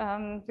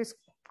 there's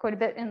quite a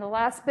bit in the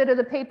last bit of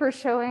the paper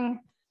showing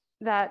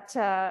that,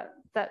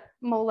 that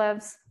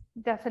Molev's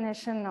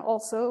definition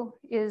also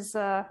is,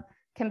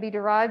 can be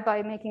derived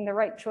by making the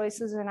right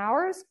choices in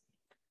ours.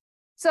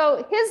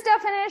 So his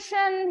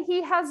definition,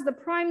 he has the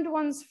primed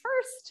ones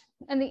first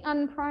and the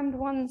unprimed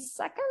ones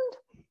second.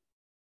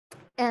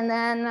 And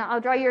then I'll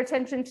draw your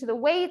attention to the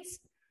weights.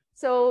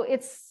 So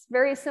it's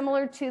very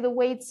similar to the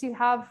weights you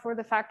have for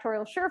the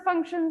factorial Schur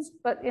functions,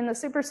 but in the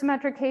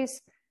supersymmetric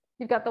case,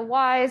 you've got the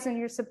y's and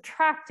you're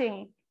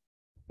subtracting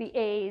the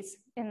a's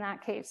in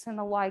that case, in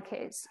the y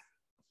case.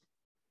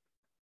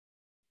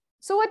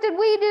 So what did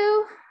we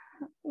do?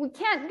 We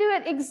can't do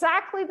it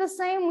exactly the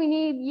same. We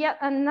need yet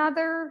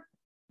another.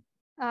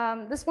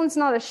 This one's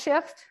not a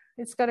shift.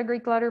 It's got a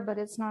Greek letter, but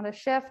it's not a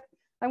shift.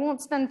 I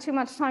won't spend too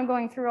much time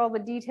going through all the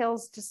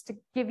details just to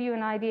give you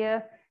an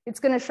idea. It's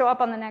going to show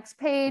up on the next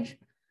page.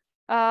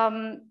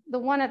 The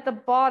one at the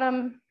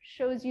bottom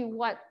shows you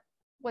what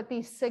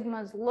these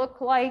sigmas look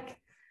like.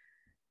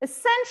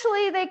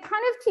 Essentially, they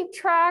kind of keep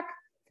track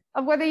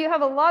of whether you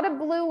have a lot of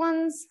blue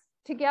ones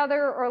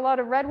together or a lot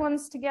of red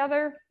ones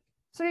together.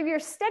 Sort of your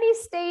steady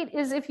state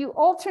is if you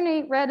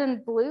alternate red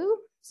and blue.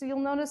 So you'll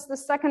notice the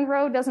second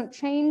row doesn't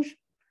change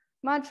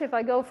much if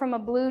I go from a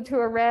blue to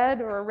a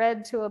red or a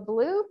red to a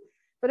blue.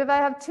 But if I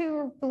have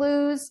two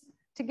blues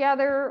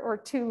together or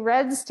two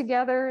reds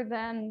together,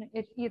 then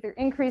it either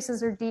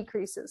increases or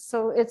decreases.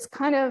 So it's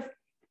kind of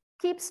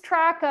keeps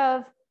track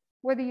of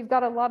whether you've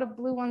got a lot of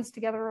blue ones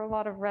together or a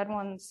lot of red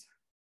ones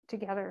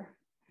together.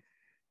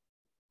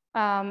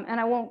 And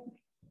I won't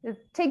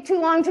take too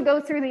long to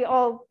go through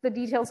all the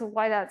details of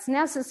why that's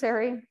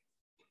necessary.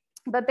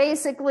 But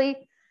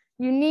basically,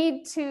 you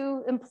need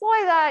to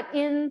employ that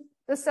in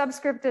the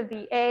subscript of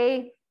the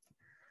A.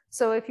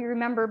 So if you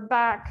remember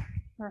back,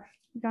 or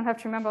you don't have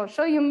to remember, I'll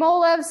show you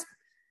Molev's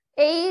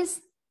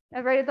A's.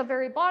 Right at the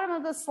very bottom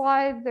of the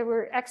slide, there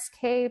were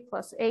xk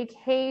plus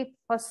ak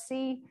plus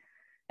c,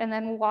 and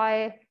then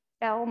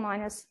yl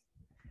minus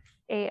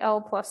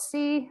al plus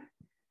c.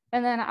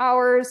 And then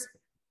ours,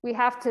 we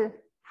have to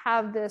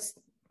have this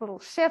little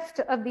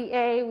shift of the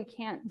A. We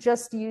can't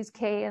just use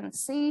k and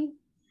c.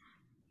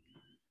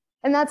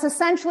 And that's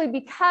essentially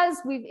because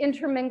we've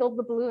intermingled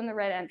the blue and the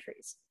red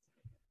entries.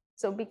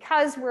 So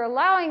because we're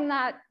allowing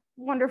that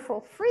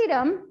wonderful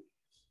freedom,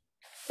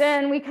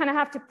 then we kind of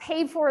have to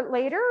pay for it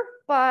later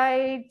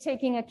by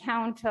taking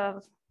account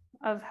of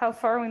how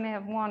far we may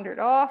have wandered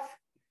off.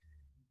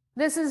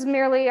 This is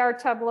merely our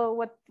tableau,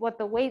 what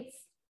the weights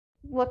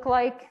look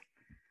like.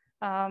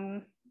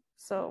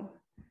 So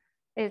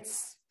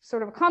it's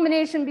sort of a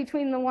combination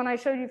between the one I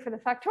showed you for the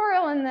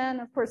factorial and then,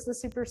 of course, the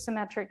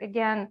supersymmetric.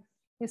 Again,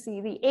 you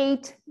see the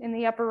 8 in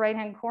the upper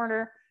right-hand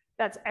corner.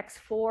 That's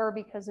x4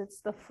 because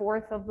it's the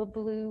fourth of the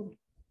blue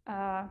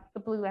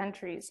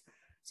entries.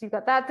 So you've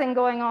got that thing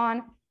going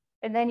on.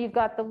 And then you've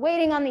got the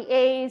weighting on the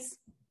A's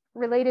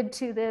related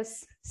to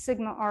this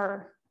sigma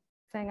R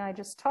thing I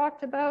just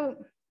talked about.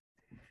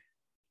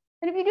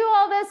 And if you do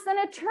all this, then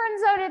it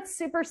turns out it's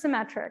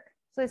supersymmetric.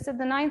 So I said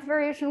the 9th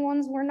variation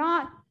ones were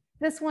not.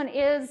 This one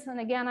is. And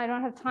again, I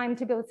don't have time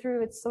to go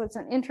through it. So it's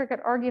an intricate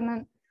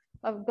argument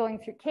of going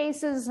through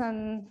cases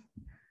and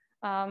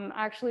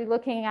actually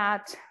looking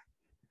at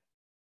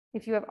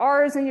if you have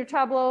R's in your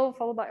tableau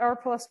followed by R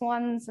plus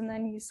 1s, and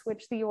then you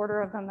switch the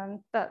order of them. And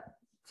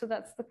so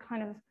that's the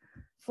kind of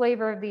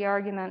flavor of the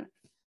argument.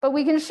 But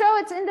we can show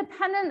it's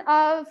independent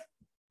of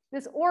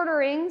this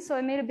ordering. So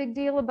I made a big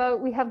deal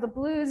about we have the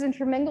blues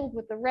intermingled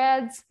with the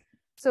reds.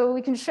 So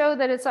we can show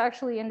that it's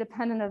actually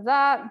independent of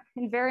that,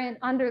 invariant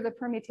under the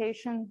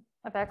permutation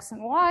of X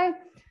and Y,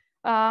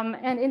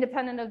 and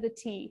independent of the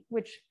T,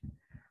 which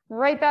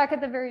right back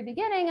at the very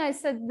beginning, I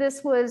said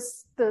this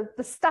was the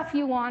stuff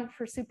you want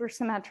for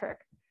supersymmetric.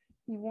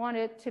 You want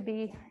it to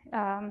be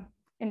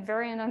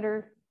invariant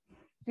under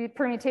the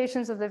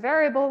permutations of the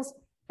variables,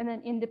 and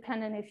then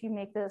independent if you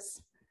make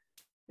this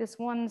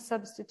one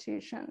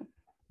substitution.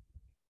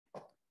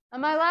 On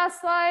my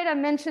last slide, I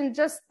mentioned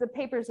just the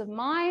papers of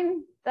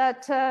mine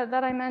that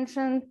I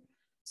mentioned.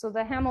 So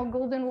the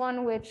Hamel-Goulden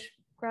one, which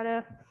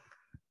Greta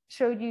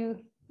showed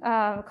you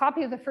a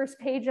copy of the first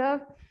page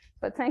of.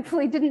 but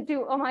thankfully didn't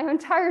do my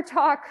entire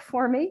talk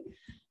for me.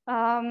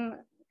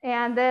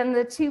 And then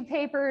the 2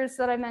 papers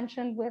that I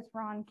mentioned with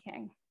Ron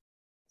King.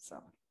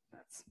 So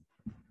that's.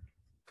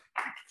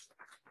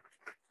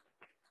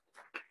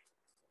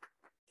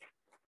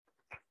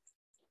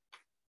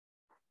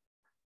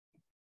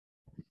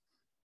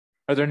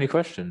 Are there any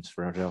questions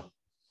for Angel?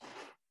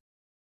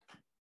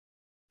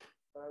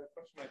 The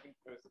question I think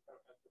was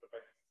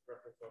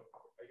reference of,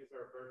 I guess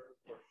there are versions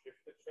for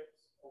shifted shapes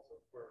also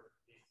for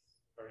these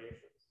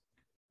variations.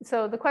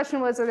 So the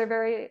question was, are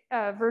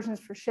there versions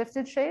for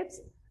shifted shapes?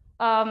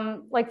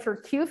 Like for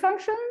Q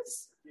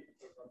functions?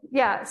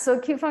 Yeah, so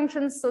Q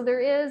functions, so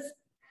there is,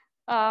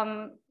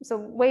 so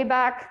way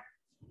back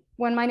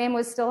when my name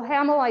was still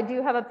Hamill, I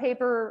do have a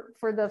paper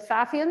for the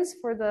Pfaffians,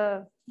 for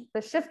the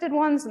shifted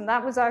ones, and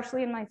that was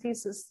actually in my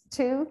thesis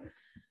too.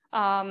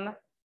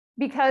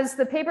 Because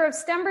the paper of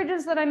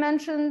Stembridge's that I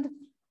mentioned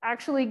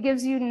actually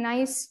gives you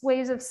nice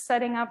ways of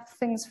setting up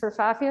things for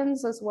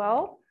Pfaffians as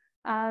well.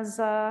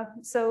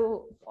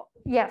 So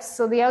yes,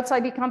 so the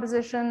outside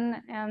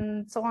decomposition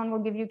and so on will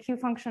give you Q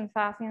function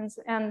Pfaffians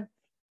and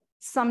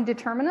some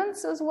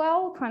determinants as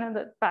well, kind of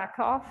that back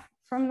off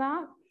from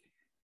that.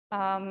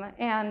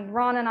 And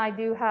Ron and I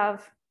do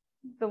have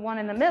the one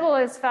in the middle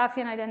is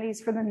Pfaffian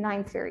identities for the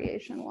 9th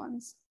variation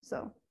ones.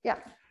 So yeah.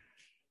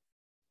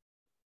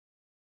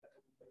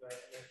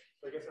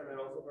 So I guess are there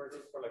also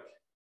versions for like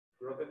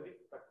Grothendieck,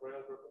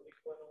 factorial Grothendieck?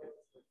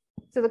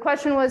 So the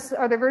question was,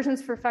 are there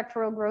versions for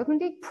factorial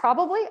Grothendieck?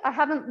 Probably.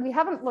 We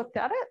haven't looked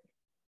at it,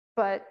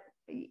 but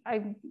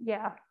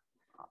yeah,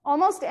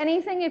 almost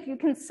anything if you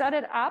can set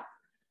it up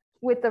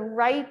with the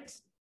right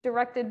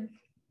directed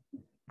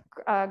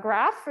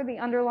graph for the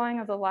underlying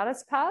of the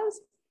lattice paths,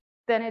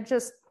 then it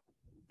just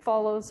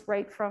follows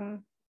right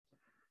from.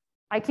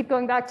 I keep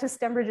going back to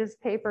Stembridge's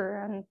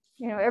paper, and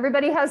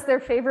everybody has their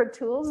favorite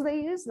tools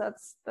they use.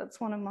 That's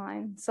one of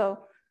mine. So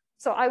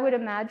I would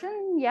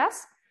imagine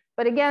yes,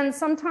 but again,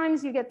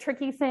 sometimes you get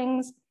tricky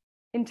things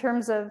in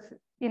terms of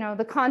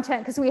the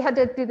content, because we had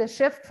to do the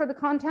shift for the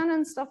content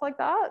and stuff like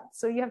that.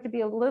 So you have to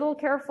be a little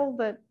careful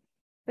that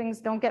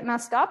things don't get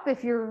messed up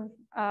if you're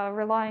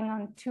relying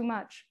on too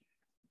much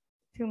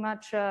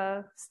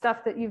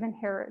stuff that you've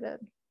inherited.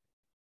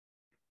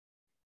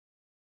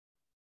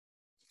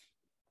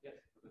 Yes,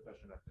 the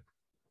question back there.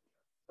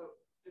 So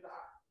do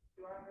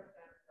I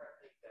understand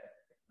correctly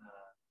that in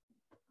that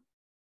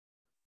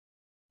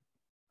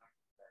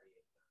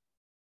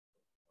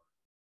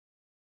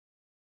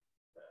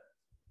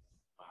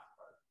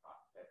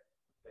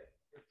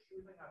you're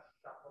choosing a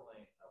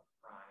shuffling of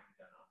primed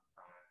and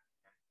unprimed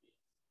entities,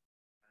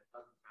 and it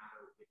doesn't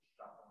matter which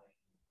shuffling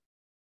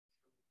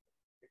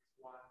picks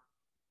one?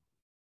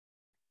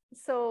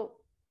 So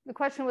the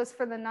question was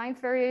for the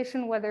 9th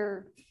variation,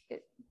 whether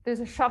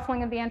there's a shuffling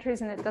of the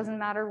entries and it doesn't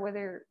matter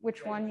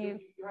which one you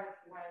had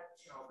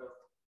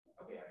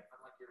okay,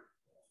 unlike your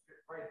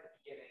right at the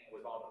beginning, it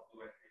was all the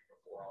blue entries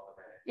before all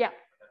the red entries. Yeah.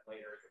 And then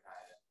later you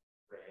had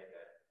red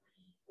at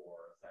 3,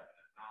 4, 7,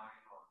 and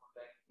 9 or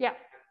something. Yeah.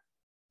 And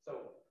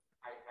so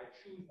I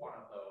choose one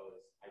of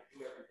those. I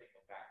do everything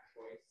with that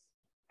choice.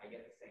 I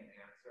get the same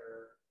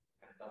answer,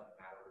 and it doesn't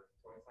matter which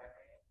choice I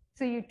make.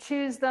 So you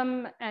choose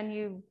them,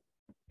 and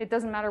it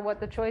doesn't matter what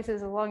the choice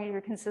is, as long as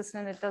you're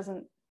consistent. It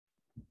doesn't.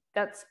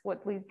 That's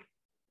what we.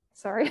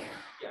 Sorry,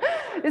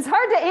 yeah. It's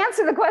hard to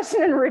answer the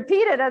question and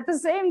repeat it at the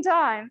same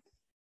time.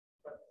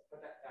 But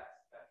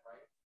that's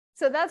right.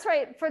 So that's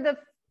right for the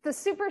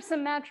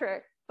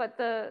supersymmetric, but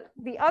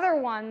the other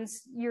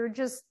ones you're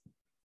just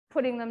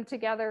putting them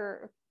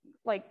together.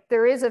 Like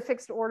there is a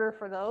fixed order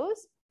for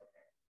those,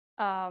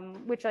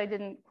 which I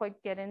didn't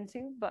quite get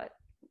into, but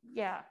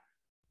yeah,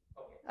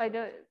 I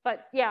do.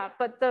 But yeah,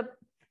 but the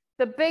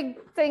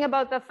big thing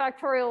about the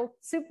factorial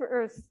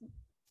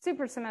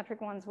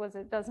supersymmetric ones was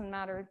it doesn't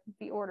matter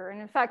the order.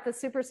 And in fact, the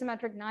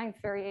supersymmetric 9th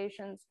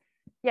variations,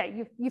 yeah,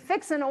 you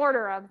fix an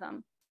order of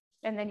them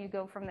and then you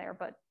go from there.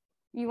 But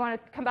you want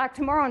to come back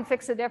tomorrow and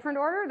fix a different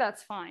order,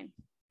 that's fine.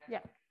 Yeah.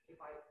 If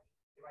I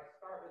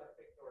start with a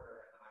fixed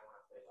order and then I want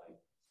to say like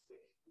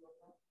switch to a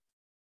one,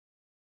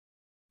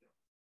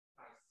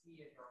 I see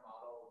in your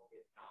model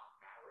it's not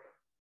mattering.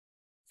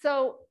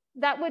 So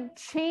that would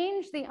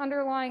change the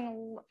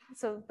underlying.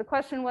 So the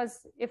question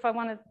was, if I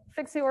want to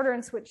fix the order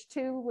and switch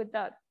to,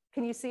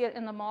 can you see it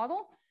in the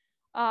model?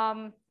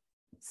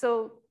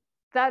 So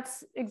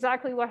that's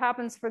exactly what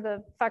happens for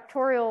the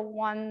factorial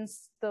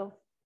ones. The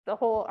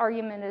whole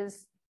argument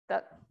is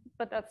that,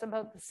 but that's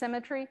about the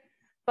symmetry.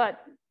 But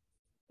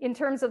in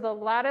terms of the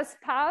lattice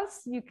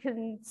paths, you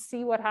can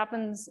see what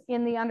happens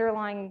in the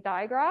underlying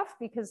digraph,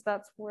 because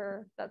that's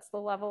the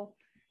level.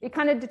 It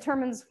kind of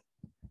determines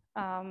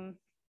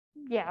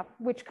yeah,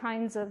 which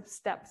kinds of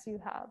steps you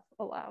have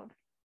allowed,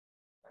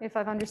 if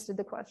I've understood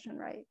the question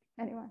right.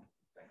 Anyway,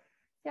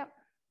 yeah.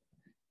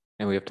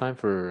 And we have time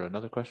for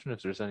another question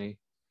if there's any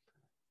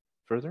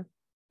further.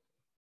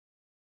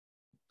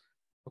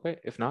 Okay,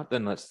 if not,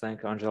 then let's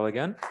thank Angel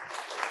again.